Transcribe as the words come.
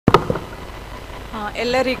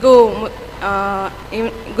ಎಲ್ಲರಿಗೂ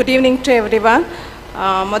good evening to everyone.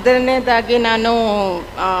 ಮೊದಲನೇದಾಗಿ ನಾನು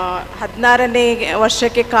 16ನೇ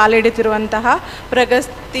ವರ್ಷಕ್ಕೆ ಕಾಲಿಡುತ್ತಿರುವಂತಹ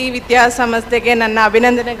ಪ್ರಗತಿ ವಿದ್ಯಾಸಂಸ್ಥೆಗೆ ನನ್ನ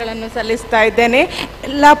ಅಭಿನಂದನೆಗಳನ್ನು ಸಲ್ಲಿಸ್ತಾ ಇದ್ದೇನೆ.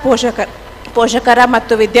 ಎಲ್ಲ ಪೋಷಕರ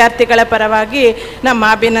ಮತ್ತು ವಿದ್ಯಾರ್ಥಿಗಳ ಪರವಾಗಿ ನಮ್ಮ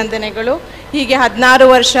ಅಭಿನಂದನೆಗಳು. ಹೀಗೆ 16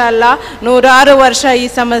 ವರ್ಷ ಅಲ್ಲ 100 ವರ್ಷ ಈ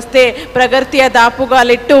ಸಂಸ್ಥೆ ಪ್ರಗತಿಯ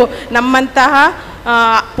ದಾಪುಗಾಲಿಟ್ಟು ನಮ್ಮಂತಹ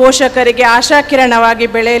ಪೋಷಕರಿಗೆ ಆಶಾಕಿರಣವಾಗಿ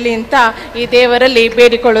ಬೆಳೆಯಲಿ ಅಂತ ಈ ದೇವರಲ್ಲಿ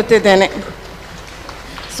ಬೇಡಿಕೊಳ್ಳುತ್ತಿದ್ದೇನೆ.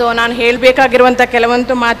 ಸೊ ನಾನು ಹೇಳಬೇಕಾಗಿರುವಂಥ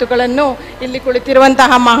ಕೆಲವೊಂದು ಮಾತುಗಳನ್ನು ಇಲ್ಲಿ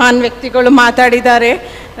ಕುಳಿತಿರುವಂತಹ ಮಹಾನ್ ವ್ಯಕ್ತಿಗಳು ಮಾತಾಡಿದ್ದಾರೆ.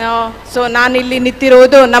 ಸೊ ನಾನಿಲ್ಲಿ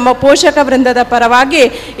ನಿಂತಿರುವುದು ನಮ್ಮ ಪೋಷಕ ವೃಂದದ ಪರವಾಗಿ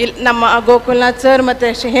ನಮ್ಮ ಗೋಕುಲ್ನಾಥ್ ಸರ್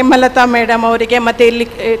ಮತ್ತು ಹೇಮಲತಾ ಮೇಡಮ್ ಅವರಿಗೆ ಮತ್ತು ಇಲ್ಲಿ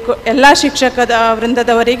ಎಲ್ಲ ಶಿಕ್ಷಕ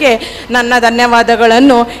ವೃಂದದವರಿಗೆ ನನ್ನ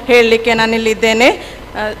ಧನ್ಯವಾದಗಳನ್ನು ಹೇಳಲಿಕ್ಕೆ ನಾನಿಲ್ಲಿದ್ದೇನೆ.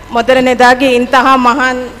 ಮೊದಲನೇದಾಗಿ ಇಂತಹ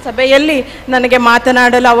ಮಹಾನ್ ಸಭೆಯಲ್ಲಿ ನನಗೆ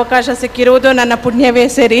ಮಾತನಾಡಲು ಅವಕಾಶ ಸಿಕ್ಕಿರುವುದು ನನ್ನ ಪುಣ್ಯವೇ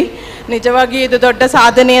ಸರಿ. ನಿಜವಾಗಿ ಇದು ದೊಡ್ಡ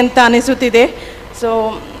ಸಾಧನೆ ಅಂತ ಅನಿಸುತ್ತಿದೆ. So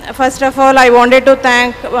first of all I wanted to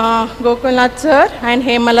thank Gokulnath sir and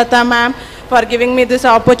Hemalata ma'am for giving me this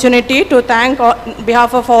opportunity to thank on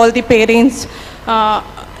behalf of all the parents.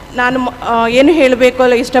 ನಾನು ಏನು ಹೇಳಬೇಕು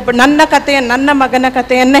ನನ್ನ ಮಗನ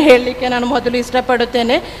ಕಥೆಯನ್ನು ಹೇಳಲಿಕ್ಕೆ ನಾನು ಮೊದಲು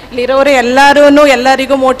ಇಷ್ಟಪಡುತ್ತೇನೆ. ಇಲ್ಲಿರೋರು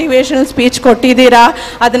ಎಲ್ಲರಿಗೂ ಮೋಟಿವೇಶನಲ್ ಸ್ಪೀಚ್ ಕೊಟ್ಟಿದ್ದೀರಾ,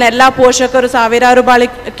 ಅದನ್ನೆಲ್ಲ ಪೋಷಕರು ಸಾವಿರಾರು ಬಾಳಿ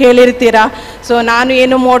ಕೇಳಿರ್ತೀರಾ. ಸೊ ನಾನು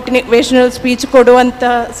ಏನು ಮೋಟಿವೇಶನಲ್ ಸ್ಪೀಚ್ ಕೊಡುವಂಥ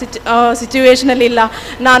ಸಿಚುವೇಶನಲ್ಲಿ ಇಲ್ಲ.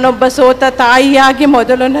 ನಾನೊಬ್ಬ ಸೋತ ತಾಯಿಯಾಗಿ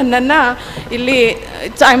ಮೊದಲು ನನ್ನನ್ನು ಇಲ್ಲಿ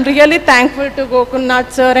I am really thankful to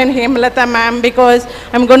Gokulnath sir and Hemalatha ma'am because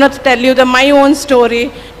I am gonna to tell you my own story.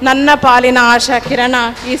 ನನ್ನ ಪಾಲಿನ ಆಶಾ ಕಿರಣ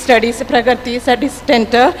ಈ ಪ್ರಗತಿ ಸ್ಟಡೀಸ್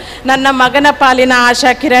ಸೆಂಟರ್, ನನ್ನ ಮಗನ ಪಾಲಿನ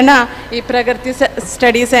ಆಶಾ ಕಿರಣ ಈ ಪ್ರಗತಿ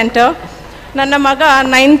ಸ್ಟಡಿ ಸೆಂಟರ್. ನನ್ನ ಮಗ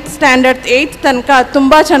 9th ಸ್ಟ್ಯಾಂಡರ್ಡ್ 8th ತನಕ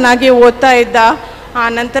ತುಂಬ ಚೆನ್ನಾಗಿ ಓದ್ತಾ ಇದ್ದ. ಆ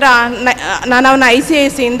ನಂತರ ನಾನು ಅವನ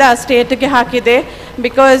ICICಯಿಂದ ಸ್ಟೇಟ್ಗೆ ಹಾಕಿದೆ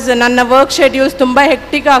ಬಿಕಾಸ್ ನನ್ನ ವರ್ಕ್ ಶೆಡ್ಯೂಲ್ಸ್ ತುಂಬ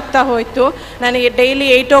ಹೆಕ್ಟಿಕ್ ಆಗ್ತಾ ಹೋಯಿತು. ನನಗೆ ಡೈಲಿ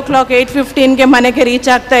 8 o'clock 8:15ಗೆ ಮನೆಗೆ ರೀಚ್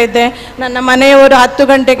ಆಗ್ತಾ ಇದ್ದೆ. ನನ್ನ ಮನೆಯವರು 10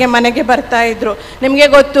 ಗಂಟೆಗೆ ಮನೆಗೆ ಬರ್ತಾಯಿದ್ರು. ನಿಮಗೆ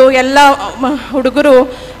ಗೊತ್ತು, ಎಲ್ಲ ಹುಡುಗರು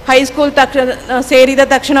ಹೈಸ್ಕೂಲ್ ಸೇರಿದ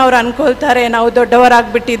ತಕ್ಷಣ ಅವ್ರು ಅಂದ್ಕೊಳ್ತಾರೆ ನಾವು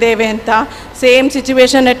ದೊಡ್ಡವರಾಗಿಬಿಟ್ಟಿದ್ದೇವೆ ಅಂತ. Same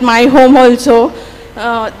situation at my home also.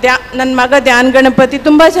 ನನ್ನ ಮಗ ಧ್ಯಾನ್ ಗಣಪತಿ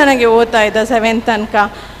ತುಂಬ ಚೆನ್ನಾಗಿ ಓದ್ತಾ ಇದ್ದ 7th ತನಕ.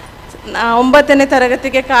 9ನೇ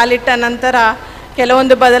ತರಗತಿಗೆ ಕಾಲಿಟ್ಟ ನಂತರ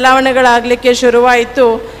ಕೆಲವೊಂದು ಬದಲಾವಣೆಗಳಾಗಲಿಕ್ಕೆ ಶುರುವಾಯಿತು.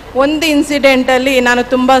 ಒಂದು ಇನ್ಸಿಡೆಂಟಲ್ಲಿ ನಾನು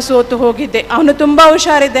ತುಂಬ ಸೋತು ಹೋಗಿದ್ದೆ. ಅವನು ತುಂಬ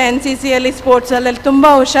ಹುಷಾರಿದ್ದ, NCCಯಲ್ಲಿ ಸ್ಪೋರ್ಟ್ಸಲ್ಲಿ ತುಂಬ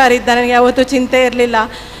ಹುಷಾರಿದ್ದ, ನನಗೆ ಯಾವತ್ತೂ ಚಿಂತೆ ಇರಲಿಲ್ಲ.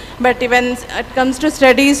 But even it comes to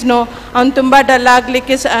ಸ್ಟಡೀಸ್ನು ಅವನು ತುಂಬ ಡಲ್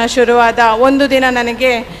ಆಗಲಿಕ್ಕೆ ಶುರುವಾದ. ಒಂದು ದಿನ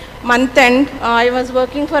ನನಗೆ month end I was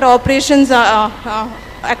working for operations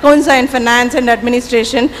accounts and finance and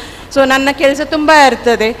administration. So ನನ್ನ ಕೆಲಸ ತುಂಬ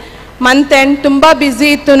ಇರ್ತದೆ. ಮಂತ್ ಎಂಡ್ ತುಂಬ ಬ್ಯುಸಿ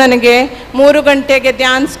ಇತ್ತು ನನಗೆ. 3 ಗಂಟೆಗೆ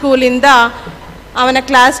ಧ್ಯಾನ್ ಸ್ಕೂಲಿಂದ ಅವನ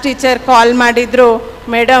ಕ್ಲಾಸ್ ಟೀಚರ್ ಕಾಲ್ ಮಾಡಿದರು,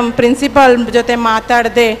 ಮೇಡಮ್ ಪ್ರಿನ್ಸಿಪಾಲ್ ಜೊತೆ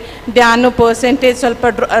ಮಾತಾಡಿದೆ, ಧ್ಯಾನು ಪರ್ಸೆಂಟೇಜ್ ಸ್ವಲ್ಪ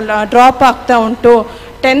ಡ್ರಾಪ್ ಆಗ್ತಾ ಉಂಟು,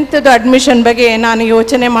 10th ಅಡ್ಮಿಷನ್ ಬಗ್ಗೆ ನಾನು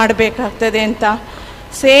ಯೋಚನೆ ಮಾಡಬೇಕಾಗ್ತದೆ ಅಂತ.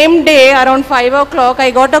 Same day around 5 o'clock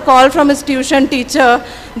I got a call from his tuition teacher.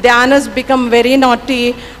 Dhyan has become very naughty.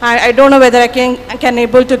 I don't know whether I can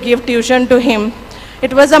able to give tuition to him.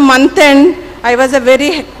 It was a month end. I was a very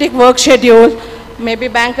hectic work schedule. May be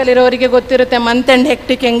ಬ್ಯಾಂಕಲ್ಲಿರೋರಿಗೆ ಗೊತ್ತಿರುತ್ತೆ month end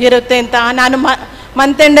hectic ಹೆಂಗಿರುತ್ತೆ ಅಂತ. ನಾನು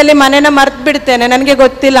month ಎಂಡಲ್ಲಿ ಮನೇನ ಮರ್ತು ಬಿಡ್ತೇನೆ. ನನಗೆ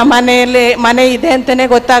ಗೊತ್ತಿಲ್ಲ ಮನೆ ಇದೆ ಅಂತಲೇ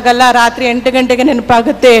ಗೊತ್ತಾಗಲ್ಲ. ರಾತ್ರಿ 8 ಗಂಟೆಗೆ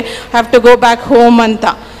ನೆನಪಾಗುತ್ತೆ have to go back home ಅಂತ.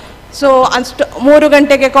 ಸೊ ಅಷ್ಟು 3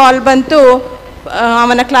 ಗಂಟೆಗೆ ಕಾಲ್ ಬಂತು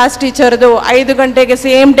ಅವನ ಕ್ಲಾಸ್ ಟೀಚರ್ದು. 5 ಗಂಟೆಗೆ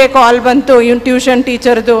ಸೇಮ್ ಡೇ ಕಾಲ್ ಬಂತು ಇವನು ಟ್ಯೂಷನ್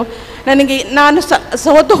ಟೀಚರ್ದು. ನಾನು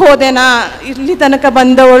ಸೋತು ಹೋದೆನಾ ಇಲ್ಲಿ ತನಕ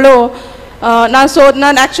ಬಂದವಳು. ನಾನು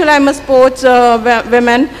actually I am a sports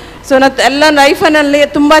women. So ಎಲ್ಲ ಲೈಫನಲ್ಲಿ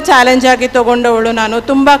ತುಂಬ ಚಾಲೆಂಜ್ ಆಗಿ ತೊಗೊಂಡವಳು. ನಾನು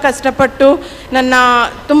ತುಂಬ ಕಷ್ಟಪಟ್ಟು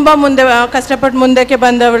ಮುಂದಕ್ಕೆ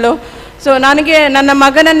ಬಂದವಳು. ಸೊ ನನಗೆ ನನ್ನ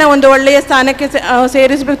ಮಗನನ್ನು ಒಂದು ಒಳ್ಳೆಯ ಸ್ಥಾನಕ್ಕೆ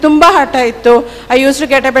ಸೇರಿಸಬೇಕು ತುಂಬ ಹಠ ಇತ್ತು. I use to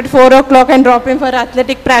get up at 4 o'clock and drop in for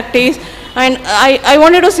athletic practice and I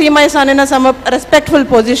wanted to see my sun in a respectful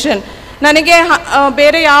position. ನನಗೆ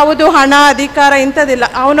ಬೇರೆ ಯಾವುದು ಹಣ ಅಧಿಕಾರ ಇಂಥದ್ದಿಲ್ಲ.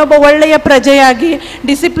 ಅವನೊಬ್ಬ ಒಳ್ಳೆಯ ಪ್ರಜೆಯಾಗಿ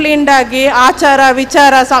ಡಿಸಿಪ್ಲಿನ್ಡ್ ಆಗಿ ಆಚಾರ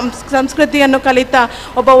ವಿಚಾರ ಸಂಸ್ಕೃತಿಯನ್ನು ಕಲಿತಾ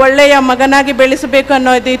ಒಬ್ಬ ಒಳ್ಳೆಯ ಮಗನಾಗಿ ಬೆಳೆಸಬೇಕು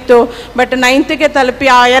ಅನ್ನೋದಿತ್ತು. ಬಟ್ 9th ತಲುಪಿ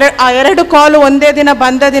ಆ ಎರಡು ಕಾಲು ಒಂದೇ ದಿನ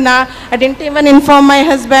ಬಂದ ದಿನ I didn't even inform my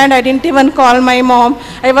husband, I didn't even call my mom.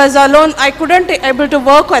 I was alone. I couldn't able to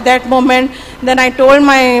work at that moment. Then I told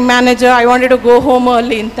my manager I wanted to go home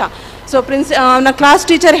early ಅಂತ. So ಅವನ class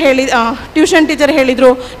teacher tuition teacher ಹೇಳಿದರು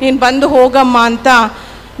ನೀನು ಬಂದು ಹೋಗಮ್ಮ ಅಂತ.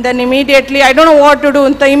 Then immediately I don't know what to do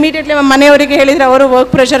ಅಂತ immediately ಮನೆಯವರಿಗೆ ಹೇಳಿದರೆ ಅವರು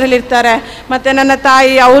ವರ್ಕ್ ಪ್ರೆಷರಲ್ಲಿ ಇರ್ತಾರೆ. ಮತ್ತು ನನ್ನ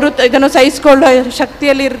ತಾಯಿ ಅವರು ಇದನ್ನು ಸಹಿಸಿಕೊಳ್ಳೋ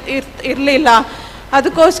ಶಕ್ತಿಯಲ್ಲಿ ಇರಲಿಲ್ಲ.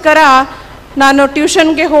 ಅದಕ್ಕೋಸ್ಕರ ನಾನು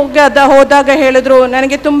ಟ್ಯೂಷನ್ಗೆ ಹೋದಾಗ ಹೇಳಿದ್ರು,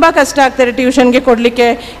 ನನಗೆ ತುಂಬ ಕಷ್ಟ ಆಗ್ತದೆ ಟ್ಯೂಷನ್ಗೆ ಕೊಡಲಿಕ್ಕೆ.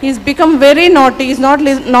 ಈಸ್ ಬಿಕಮ್ ವೆರಿ ನಾಟಿ, is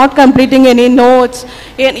not completing any notes,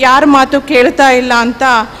 ಯಾರ ಮಾತು ಕೇಳ್ತಾ ಇಲ್ಲ ಅಂತ.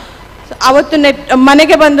 ಅವತ್ತು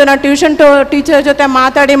ಮನೆಗೆ ಬಂದು ನಾನು ಟ್ಯೂಷನ್ ಟೀಚರ್ ಜೊತೆ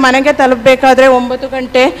ಮಾತಾಡಿ ಮನೆಗೆ ತಲುಪಬೇಕಾದ್ರೆ 9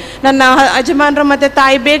 ಗಂಟೆ. ನನ್ನ ಯಜಮಾನರು ಮತ್ತು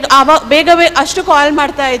ತಾಯಿ ಬೇಗವೇ ಅಷ್ಟು ಕಾಲ್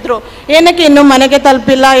ಮಾಡ್ತಾಯಿದ್ರು, ಏನಕ್ಕೆ ಇನ್ನೂ ಮನೆಗೆ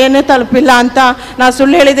ಏನೂ ತಲುಪಿಲ್ಲ ಅಂತ. ನಾನು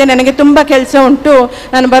ಸುಳ್ಳು ಹೇಳಿದೆ, ನನಗೆ ತುಂಬ ಕೆಲಸ ಉಂಟು,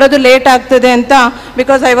 ನಾನು ಬರೋದು ಲೇಟ್ ಆಗ್ತದೆ ಅಂತ,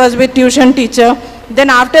 because I was with tuition teacher.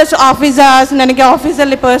 Then after office hours ನನಗೆ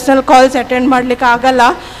ಆಫೀಸಲ್ಲಿ ಪರ್ಸನಲ್ ಕಾಲ್ಸ್ ಅಟೆಂಡ್ ಮಾಡಲಿಕ್ಕೆ ಆಗಲ್ಲ.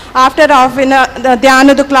 ಆಫ್ಟರ್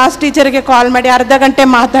ಧ್ಯಾನದ ಕ್ಲಾಸ್ ಟೀಚರ್ಗೆ ಕಾಲ್ ಮಾಡಿ ಅರ್ಧ ಗಂಟೆ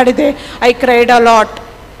ಮಾತಾಡಿದೆ. I cried a lot.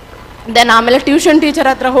 Then ಆಮೇಲೆ ಟ್ಯೂಷನ್ ಟೀಚರ್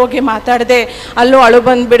ಹತ್ರ ಹೋಗಿ ಮಾತಾಡಿದೆ, ಅಲ್ಲೂ ಅಳು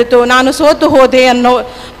ಬಂದುಬಿಡ್ತು. ನಾನು ಸೋತು ಹೋದೆ ಅನ್ನೋ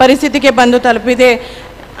ಪರಿಸ್ಥಿತಿಗೆ ಬಂದು ತಲುಪಿದೆ.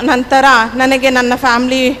 ನಂತರ ನನಗೆ ನನ್ನ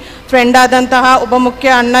ಫ್ಯಾಮಿಲಿ ಫ್ರೆಂಡ್ ಆದಂತಹ ಒಬ್ಬ ಮುಖ್ಯ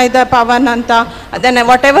ಅಣ್ಣ ಇದ್ದ, ಪವನ್ ಅಂತ. Then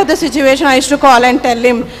what ever the situation I to call and tell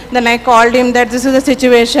him. Then I called him that this is the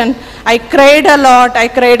situation. I cried a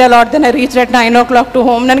lot. Then I reach at 9 o'clock to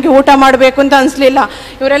home. ನನಗೆ ಊಟ ಮಾಡಬೇಕು ಅಂತ ಅನಿಸ್ಲಿಲ್ಲ.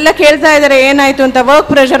 ಇವರೆಲ್ಲ ಕೇಳ್ತಾ ಇದ್ದಾರೆ ಏನಾಯಿತು ಅಂತ. Work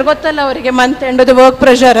pressure ಗೊತ್ತಲ್ಲ ಅವರಿಗೆ, ಮಂತ್ ಎಂಡದು ವರ್ಕ್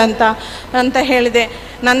ಪ್ರೆಷರ್ ಅಂತ ಹೇಳಿದೆ.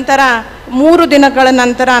 ನಂತರ 3 ದಿನಗಳ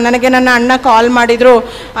ನಂತರ ನನಗೆ ನನ್ನ ಅಣ್ಣ ಕಾಲ್ ಮಾಡಿದರು.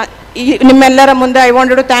 ನಿಮ್ಮೆಲ್ಲರ ಮುಂದೆ I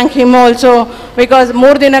wanted to thank him also, because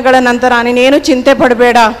 3 ದಿನಗಳ ನಂತರ ನೀನೇನು ಚಿಂತೆ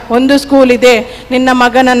ಪಡಬೇಡ, ಒಂದು ಸ್ಕೂಲ್ ಇದೆ, ನಿನ್ನ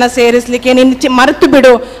ಮಗನನ್ನು ಸೇರಿಸಲಿಕ್ಕೆ ನೀನು ಮರೆತು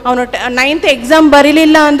ಬಿಡು. ಅವನು 9th ಎಕ್ಸಾಮ್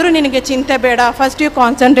ಬರೀಲಿಲ್ಲ ಅಂದರೂ ನಿನಗೆ ಚಿಂತೆ ಬೇಡ. First you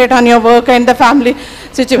concentrate on your work and the family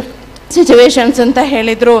situations ಅಂತ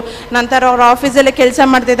ಹೇಳಿದರು. ನಂತರ ಅವ್ರ ಆಫೀಸಲ್ಲಿ ಕೆಲಸ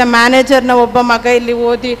ಮಾಡ್ತಿದ್ದ ಮ್ಯಾನೇಜರ್ನ ಒಬ್ಬ ಮಗ ಇಲ್ಲಿ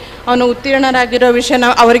ಓದಿ ಅವನು ಉತ್ತೀರ್ಣರಾಗಿರೋ ವಿಷಯ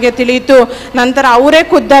ಅವರಿಗೆ ತಿಳಿಯಿತು. ನಂತರ ಅವರೇ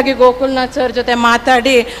ಖುದ್ದಾಗಿ ಗೋಕುಲ್ನಾಥ್ ಸರ್ ಜೊತೆ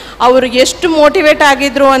ಮಾತಾಡಿ ಅವರು ಎಷ್ಟು ಮೋಟಿವೇಟ್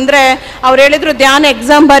ಆಗಿದ್ರು ಅಂದರೆ, ಅವ್ರು ಹೇಳಿದರು ಧ್ಯಾನ್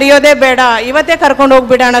ಎಕ್ಸಾಮ್ ಬರೆಯೋದೇ ಬೇಡ, ಇವತ್ತೇ ಕರ್ಕೊಂಡು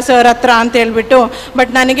ಹೋಗ್ಬಿಡೋಣ ಸರ್ ಹತ್ರ ಅಂತ ಹೇಳ್ಬಿಟ್ಟು.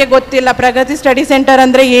 ಬಟ್ ನನಗೆ ಗೊತ್ತಿಲ್ಲ, ಪ್ರಗತಿ ಸ್ಟಡಿ ಸೆಂಟರ್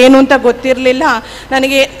ಅಂದರೆ ಏನು ಅಂತ ಗೊತ್ತಿರಲಿಲ್ಲ.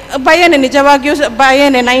 ನನಗೆ ಭಯನೇ, ನಿಜವಾಗಿಯೂ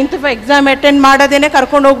ಭಯನೇ. 9th ಎಕ್ಸಾಮ್ ಅಟೆಂಡ್ ಮಾಡೋದೇನೆ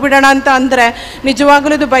ಕರ್ಕೊಂಡು ಹೋಗ್ಬಿಡೋಣ ಅಂತ ಅಂದರೆ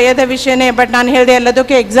ನಿಜವಾಗ್ಲೂ ಇದು ಭಯದ ವಿಷಯನೇ. ಬಟ್ ನಾನು ಹೇಳಿದೆ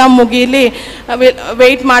ಎಲ್ಲದಕ್ಕೆ ಎಕ್ಸಾಮ್ ಮುಗೀಲಿ,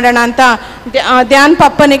 ವೆಯ್ಟ್ ಮಾಡೋಣ ಅಂತ. ಧ್ಯಾನ್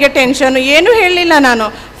ಪಪ್ಪನಿಗೆ ಟೆನ್ಷನು, ಏನೂ ಹೇಳಲಿಲ್ಲ ನಾನು.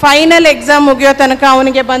 ಫೈನಲ್ ಎಕ್ಸಾಮ್ ಮುಗಿಯೋ ತನಕ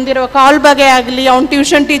ಅವನಿಗೆ ಬಂದಿರೋ ಕಾಲ್ ಬಗ್ಗೆ ಆಗಲಿ, ಅವ್ನ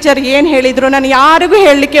ಟ್ಯೂಷನ್ ಟೀಚರ್ ಏನು ಹೇಳಿದರು ನಾನು ಯಾರಿಗೂ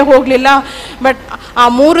ಹೇಳಲಿಕ್ಕೆ ಹೋಗಲಿಲ್ಲ. ಬಟ್ ಆ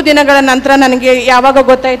 3 ದಿನಗಳ ನಂತರ ನನಗೆ ಯಾವಾಗ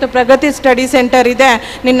ಗೊತ್ತಾಯಿತು ಪ್ರಗತಿ ಸ್ಟಡಿ ಸೆಂಟರ್ ಇದೆ,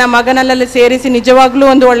 ನಿನ್ನ ಮಗನಲ್ಲಿ ಸೇರಿಸಿ ನಿಜವಾಗ್ಲೂ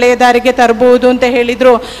ಒಂದು ಒಳ್ಳೆಯ ದಾರಿಗೆ ತರಬಹುದು ಅಂತ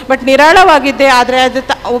ಹೇಳಿದರು. ಬಟ್ ನಿರಾಳವಾಗಿದ್ದೆ. ಆದರೆ ಅದು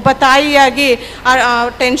ಒಬ್ಬ ತಾಯಿಯಾಗಿ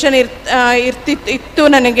ಟೆನ್ಷನ್ ಇತ್ತು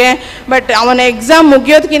ನನಗೆ. ಬಟ್ ಅವನ ಎಕ್ಸಾಮ್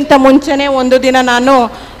ಮುಗಿಯೋದಕ್ಕಿಂತ ಮುಂಚೆನೇ 1 ದಿನ ನಾನು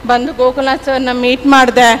ಬಂದು ಗೋಕುಲ್ನಾಥ್ ಸರ್ನ ಮೀಟ್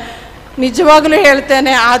ಮಾಡಿದೆ. ನಿಜವಾಗ್ಲೂ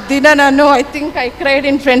ಹೇಳ್ತೇನೆ, ಆ ದಿನ ನಾನು I cried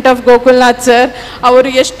in front of Gokulnath sir. ಅವರು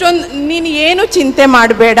ಎಷ್ಟೊಂದು, ನೀನು ಏನು ಚಿಂತೆ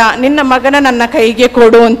ಮಾಡಬೇಡ, ನಿನ್ನ ಮಗನ ನನ್ನ ಕೈಗೆ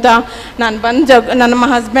ಕೊಡು ಅಂತ. ನಾನು ಬಂದು ನನ್ನ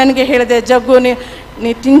ಹಸ್ಬೆಂಡ್ಗೆ ಹೇಳಿದೆ, ಜಗ್ಗು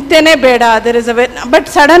ನೀ ಚಿಂತೆನೇ ಬೇಡ, ಅದರ್ ಇಸ್ ಬಟ್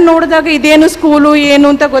ಸಡನ್ ನೋಡಿದಾಗ ಇದೇನು ಸ್ಕೂಲು ಏನು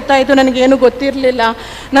ಅಂತ ಗೊತ್ತಾಯಿತು, ನನಗೇನು ಗೊತ್ತಿರಲಿಲ್ಲ.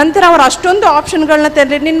 ನಂತರ ಅವ್ರು ಅಷ್ಟೊಂದು ಆಪ್ಷನ್ಗಳನ್ನ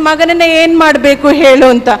ತೆರೆದು ನಿನ್ನ ಮಗನನ್ನೇ ಏನು ಮಾಡಬೇಕು ಹೇಳು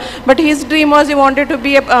ಅಂತ. But his dream was, you wanted to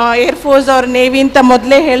B air force R navy ಅಂತ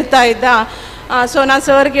ಮೊದಲೇ ಹೇಳ್ತಾ ಇದ್ದ. ಸೊ ನಾನು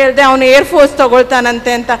ಸರ್ಗೆ ಹೇಳಿದೆ ಅವನು ಏರ್ಫೋರ್ಸ್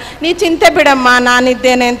ತೊಗೊಳ್ತಾನಂತೆ ಅಂತ. ನೀ ಚಿಂತೆ ಬಿಡಮ್ಮ,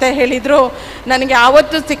 ನಾನಿದ್ದೇನೆ ಅಂತ ಹೇಳಿದರು. ನನಗೆ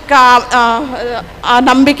ಆವತ್ತು ಸಿಕ್ಕ ಆ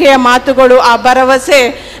ನಂಬಿಕೆಯ ಮಾತುಗಳು, ಆ ಭರವಸೆ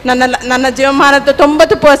ನನ್ನ ಜೀವಮಾನದ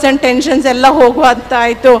 90% ಟೆನ್ಷನ್ಸ್ ಎಲ್ಲ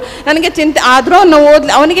ಹೋಗುವಂತಾಯಿತು. ನನಗೆ ಚಿಂತೆ ಆದರೂ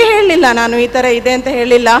ಅವನಿಗೆ ಹೇಳಲಿಲ್ಲ, ನಾನು ಈ ಥರ ಇದೆ ಅಂತ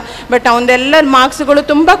ಹೇಳಿಲ್ಲ. ಬಟ್ ಅವನದೆಲ್ಲ ಮಾರ್ಕ್ಸ್ಗಳು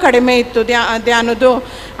ತುಂಬ ಕಡಿಮೆ ಇತ್ತು ಧ್ಯಾನದ್ದು.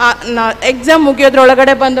 ಎಕ್ಸಾಮ್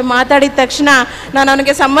ಮುಗಿಯೋದ್ರೊಳಗಡೆ ಬಂದು ಮಾತಾಡಿದ ತಕ್ಷಣ ನಾನು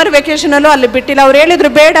ಅವನಿಗೆ ಸಮ್ಮರ್ ವೆಕೇಷನಲ್ಲೂ ಅಲ್ಲಿ ಬಿಟ್ಟಿಲ್ಲ. ಅವ್ರು ಹೇಳಿದರು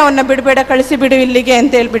ಬೇಡ, ಅವನ್ನ ಬಿಡಬೇಡ, ಕಳಿಸಿಬಿಡು ಇಲ್ಲಿಗೆ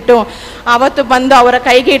ಅಂತ ಹೇಳ್ಬಿಟ್ಟು. ಆವತ್ತು ಬಂದು ಅವರ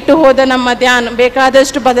ಕೈಗೆ ಇಟ್ಟು ಹೋದ ನಮ್ಮ ಧ್ಯಾನ್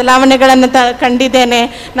ಬೇಕಾದಷ್ಟು ಬದಲಾವಣೆಗಳನ್ನು ಕಂಡಿದ್ದೇನೆ.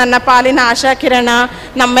 ನನ್ನ ಪಾಲಿನ ಆಶಾ ಕಿರಣ,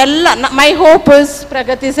 ನಮ್ಮೆಲ್ಲ ಮೈ hope is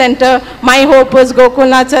Pragathi centre, my hope is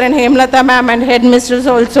Gokulnath sir and Hemalatha ma'am and head misters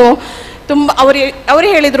also. ತುಂಬ ಅವರು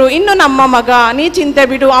ಹೇಳಿದರು, ಇನ್ನು ನಮ್ಮ ಮಗ, ನೀ ಚಿಂತೆ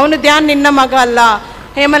ಬಿಡು, ಅವನು ಧ್ಯಾನ್ ನಿನ್ನ ಮಗ ಅಲ್ಲ.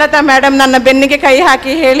 ಹೇಮಲತಾ ಮೇಡಮ್ ನನ್ನ ಬೆನ್ನಿಗೆ ಕೈ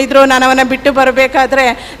ಹಾಕಿ ಹೇಳಿದರು, ನಾನು ಅವನ ಬಿಟ್ಟು ಬರಬೇಕಾದ್ರೆ,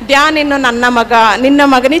 ಧ್ಯಾನ್ ಇನ್ನು ನನ್ನ ಮಗ, ನಿನ್ನ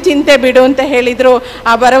ಮಗನೇ ಚಿಂತೆ ಬಿಡು ಅಂತ ಹೇಳಿದರು.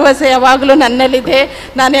 ಆ ಭರವಸೆ ಯಾವಾಗಲೂ ನನ್ನಲ್ಲಿದೆ.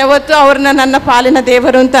 ನಾನು ಯಾವತ್ತೂ ಅವ್ರನ್ನ ನನ್ನ ಪಾಲಿನ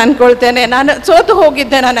ದೇವರು ಅಂತ ಅಂದ್ಕೊಳ್ತೇನೆ. ನಾನು ಸೋತು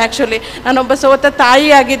ಹೋಗಿದ್ದೆ, ಆ್ಯಕ್ಚುಲಿ ನಾನೊಬ್ಬ ಸೋತ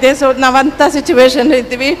ತಾಯಿಯಾಗಿದ್ದೆ. ಸೊ ನಾವಂಥ ಸಿಚುವೇಶನ್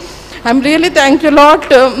ಇದ್ದೀವಿ. I am really thank you lot,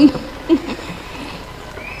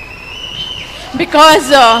 because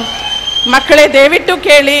ಮಕ್ಕಳೇ ದಯವಿಟ್ಟು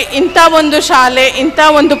ಕೇಳಿ, ಇಂಥ ಒಂದು ಶಾಲೆ, ಇಂಥ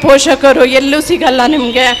ಒಂದು ಪೋಷಕರು ಎಲ್ಲೂ ಸಿಗಲ್ಲ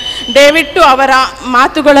ನಿಮಗೆ. ದಯವಿಟ್ಟು ಅವರ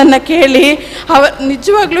ಮಾತುಗಳನ್ನು ಕೇಳಿ.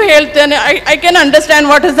 ನಿಜವಾಗ್ಲೂ ಹೇಳ್ತೇನೆ, I can understand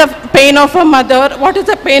what is the pain of a mother, what is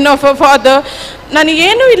the pain of a father.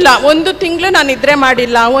 ನನಗೇನೂ ಇಲ್ಲ, 1 ತಿಂಗಳು ನಾನು ನಿದ್ರೆ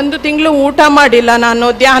ಮಾಡಿಲ್ಲ, 1 ತಿಂಗಳು ಊಟ ಮಾಡಿಲ್ಲ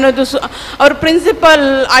ನಾನು. ಧ್ಯಾನದ್ದು ಅವ್ರ principal,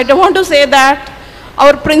 I don't want to say that,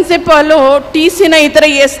 ಅವ್ರ ಪ್ರಿನ್ಸಿಪಲು TCನ ಈ ಥರ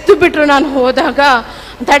ಎಸ್ದು ಬಿಟ್ಟರು ನಾನು ಹೋದಾಗ.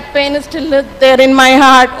 That pain is still there in my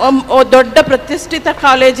heart. ದೊಡ್ಡ ಪ್ರತಿಷ್ಠಿತ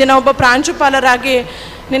ಕಾಲೇಜಿನ ಒಬ್ಬ ಪ್ರಾಂಶುಪಾಲರಾಗಿ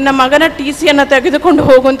ನಿನ್ನ ಮಗನ TCಯನ್ನು ತೆಗೆದುಕೊಂಡು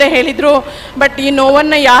ಹೋಗು ಅಂತ ಹೇಳಿದರು. ಬಟ್ ಈ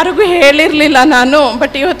ನೋವನ್ನು ಯಾರಿಗೂ ಹೇಳಿರಲಿಲ್ಲ ನಾನು.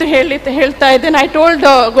 ಬಟ್ ಇವತ್ತು ಹೇಳ್ತಾ ಇದ್ದೇನೆ. I told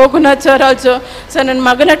ಗೋಕುನಾಥ್ sir also, sir ನನ್ನ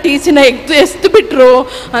ಮಗನ TCನ ಎಸ್ದು ಬಿಟ್ರು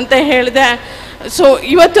ಅಂತ ಹೇಳಿದೆ. ಸೊ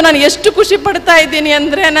ಇವತ್ತು ನಾನು ಎಷ್ಟು ಖುಷಿ ಪಡ್ತಾ ಇದ್ದೀನಿ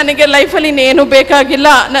ಅಂದರೆ, ನನಗೆ ಲೈಫಲ್ಲಿ ಇನ್ನೇನು ಬೇಕಾಗಿಲ್ಲ.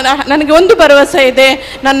 ನನಗೆ ಒಂದು ಭರವಸೆ ಇದೆ,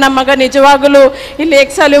 ನನ್ನ ಮಗ ನಿಜವಾಗಲೂ ಇಲ್ಲಿ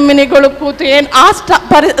ಅಲ್ಯೂಮಿನಿಗಳು ಕೂತು ಏನು ಆ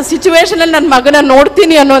ಸಿಚುವೇಶನಲ್ಲಿ ನನ್ನ ಮಗನ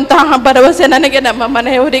ನೋಡ್ತೀನಿ ಅನ್ನುವಂತಹ ಭರವಸೆ ನನಗೆ ನಮ್ಮ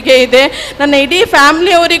ಮನೆಯವರಿಗೆ ಇದೆ. ನನ್ನ ಇಡೀ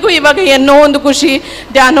ಫ್ಯಾಮ್ಲಿಯವರಿಗೂ ಇವಾಗ ಏನೋ ಒಂದು ಖುಷಿ,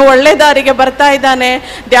 ಧ್ಯಾನ ಒಳ್ಳೆ ದಾರಿಗೆ ಬರ್ತಾ ಇದ್ದಾನೆ,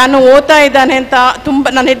 ಧ್ಯಾನ ಓದ್ತಾ ಇದ್ದಾನೆ ಅಂತ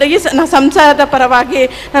ತುಂಬ ನನ್ನ ಇಡೀ ಸಂಸಾರದ ಪರವಾಗಿ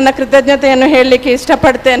ನನ್ನ ಕೃತಜ್ಞತೆಯನ್ನು ಹೇಳಲಿಕ್ಕೆ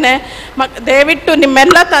ಇಷ್ಟಪಡ್ತೇನೆ. ದಯವಿಟ್ಟು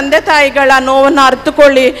ನಿಮ್ಮೆಲ್ಲ ತಂದೆ ತಾಯಿಗಳ ನೋವು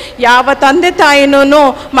ಅರ್ಥಕೊಳ್ಳಿ. ಯಾವ ತಂದೆ ತಾಯಿನೂ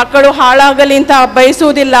ಮಕ್ಕಳು ಹಾಳಾಗಲಿ ಅಂತ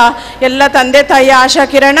ಬಯಸುವುದಿಲ್ಲ. ಎಲ್ಲ ತಂದೆ ತಾಯಿಯ ಆಶಾ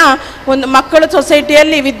ಕಿರಣ ಒಂದು ಮಕ್ಕಳು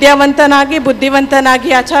ಸೊಸೈಟಿಯಲ್ಲಿ ವಿದ್ಯಾವಂತನಾಗಿ,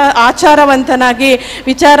 ಬುದ್ಧಿವಂತನಾಗಿ, ಆಚಾರವಂತನಾಗಿ,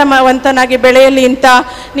 ವಿಚಾರವಂತನಾಗಿ ಬೆಳೆಯಲಿ ಅಂತ.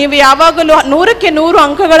 ನೀವು ಯಾವಾಗಲೂ 100ಕ್ಕೆ 100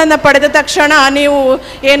 ಅಂಕಗಳನ್ನು ಪಡೆದ ತಕ್ಷಣ ನೀವು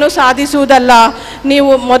ಏನು ಸಾಧಿಸುವುದಲ್ಲ. ನೀವು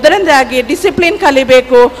ಮೊದಲನೇದಾಗಿ ಡಿಸಿಪ್ಲಿನ್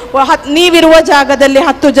ಕಲಿಬೇಕು. ನೀವಿರುವ ಜಾಗದಲ್ಲಿ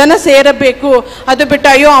 10 ಜನ ಸೇರಬೇಕು. ಅದು ಬಿಟ್ಟು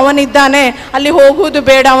ಅಯ್ಯೋ ಅವನಿದ್ದಾನೆ ಅಲ್ಲಿ ಹೋಗುವುದು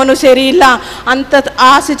ಬೇಡ, ಅವನು ಸರಿ ಇಲ್ಲ ಅಂತ ಆ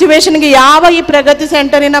ಸಿಚುವೇಶನ್ಗೆ ಯಾವ ಈ ಪ್ರಗತಿ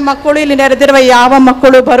ಸೆಂಟರಿನ ಮಕ್ಕಳು, ಇಲ್ಲಿ ನೆರೆದಿರುವ ಯಾವ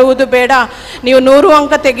ಮಕ್ಕಳು ಬರುವುದು ಬೇಡ. ನೀವು 100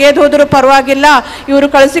 ಅಂಕ ತೆಗೆದು ಹೋದರೂ ಪರವಾಗಿಲ್ಲ. ಇವರು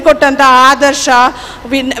ಕಳಿಸಿಕೊಟ್ಟಂಥ ಆದರ್ಶ,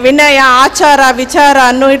 ವಿನಯ, ಆಚಾರ, ವಿಚಾರ,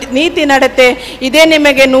 ನೀತಿ ನಡತೆ ಇದೇ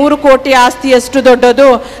ನಿಮಗೆ 100 ಕೋಟಿ ಆಸ್ತಿಯಷ್ಟು ದೊಡ್ಡದು.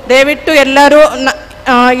 ದಯವಿಟ್ಟು ಎಲ್ಲರೂ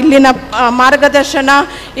ಇಲ್ಲಿನ ಮಾರ್ಗದರ್ಶನ,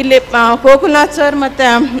 ಇಲ್ಲಿ ಗೋಕುಲ್ನಾಥ್ ಸರ್ ಮತ್ತು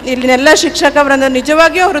ಇಲ್ಲಿನೆಲ್ಲ ಶಿಕ್ಷಕವರನ್ನು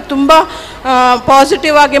ನಿಜವಾಗಿಯೂ ಅವರು ತುಂಬ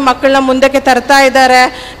ಪಾಸಿಟಿವ್ ಆಗಿ ಮಕ್ಕಳನ್ನ ಮುಂದಕ್ಕೆ ತರ್ತಾ ಇದ್ದಾರೆ.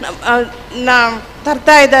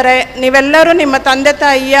 ನೀವೆಲ್ಲರೂ ನಿಮ್ಮ ತಂದೆ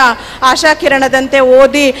ತಾಯಿಯ ಆಶಾಕಿರಣದಂತೆ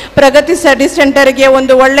ಓದಿ ಪ್ರಗತಿ ಸ್ಟಡಿ ಸೆಂಟರ್ಗೆ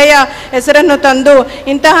ಒಂದು ಒಳ್ಳೆಯ ಹೆಸರನ್ನು ತಂದು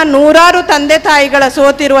ಇಂತಹ 100 ತಂದೆ ತಾಯಿಗಳ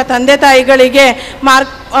ಸೋತಿರುವ ತಂದೆ ತಾಯಿಗಳಿಗೆ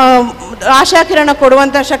ಆಶಾಕಿರಣ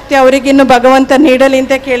ಕೊಡುವಂಥ ಶಕ್ತಿ ಅವರಿಗಿನ್ನು ಭಗವಂತ ನೀಡಲಿ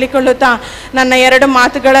ಅಂತ ಕೇಳಿಕೊಳ್ಳುತ್ತಾ ನನ್ನ 2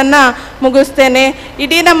 ಮಾತುಗಳನ್ನು ಮುಗಿಸ್ತೇನೆ.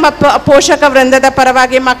 ಇಡೀ ನಮ್ಮ ಪೋಷಕ ವೃಂದದ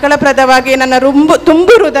ಪರವಾಗಿ, ಮಕ್ಕಳ ಪರವಾಗಿ ನನ್ನ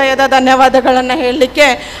ತುಂಬು ಹೃದಯದ ಧನ್ಯವಾದಗಳನ್ನು ಹೇಳಲಿಕ್ಕೆ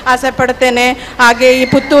ಆಸೆ ಪಡ್ತೇನೆ. ಹಾಗೆ ಈ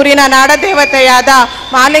ಪುತ್ತೂರಿನ ನಾಡದೇವತೆಯಾದ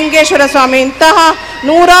ಮಹಾಲಿಂಗೇಶ್ವರ ಸ್ವಾಮಿ ಇಂತಹ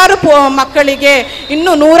 100 ಮಕ್ಕಳಿಗೆ,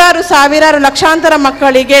 ಇನ್ನೂ 100 ಸಾವಿರಾರು ಲಕ್ಷಾಂತರ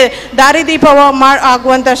ಮಕ್ಕಳಿಗೆ ದಾರಿದೀಪ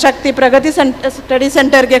ಆಗುವಂಥ ಶಕ್ತಿ ಪ್ರಗತಿ ಸ್ಟಡಿ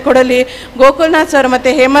ಸೆಂಟರ್ಗೆ ಕೊಡಲಿ. ಗೋಕುಲ್ನಾಥ್ ಸರ್ ಮತ್ತು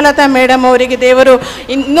ಹೇಮಲತಾ ಮೇಡಮ್ ಅವರಿಗೆ ದೇವರು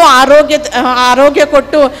ಇನ್ನೂ ಆರೋಗ್ಯ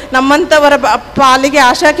ಕೊಟ್ಟು ನಮ್ಮಂಥವರ ಪಾಲಿಗೆ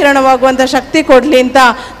ಆಶಾಕಿರಣವಾಗುವಂಥ ಶಕ್ತಿ ಕೊಡಲಿ ಅಂತ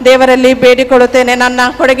ದೇವರಲ್ಲಿ ಬೇಡಿಕೊಳ್ಳುತ್ತೇನೆ. ನನ್ನ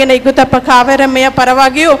ಕೊಡಗಿನ ಇಗ್ಗುತಪ್ಪ ಕಾವೇರಮ್ಮೆಯ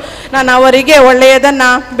ಪರವಾಗಿಯೂ ನಾನು ಅವರಿಗೆ ಒಳ್ಳೆಯದನ್ನು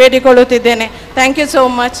ಬೇಡಿಕೊಳ್ಳುತ್ತಿದ್ದೇನೆ. Thank you so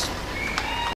much.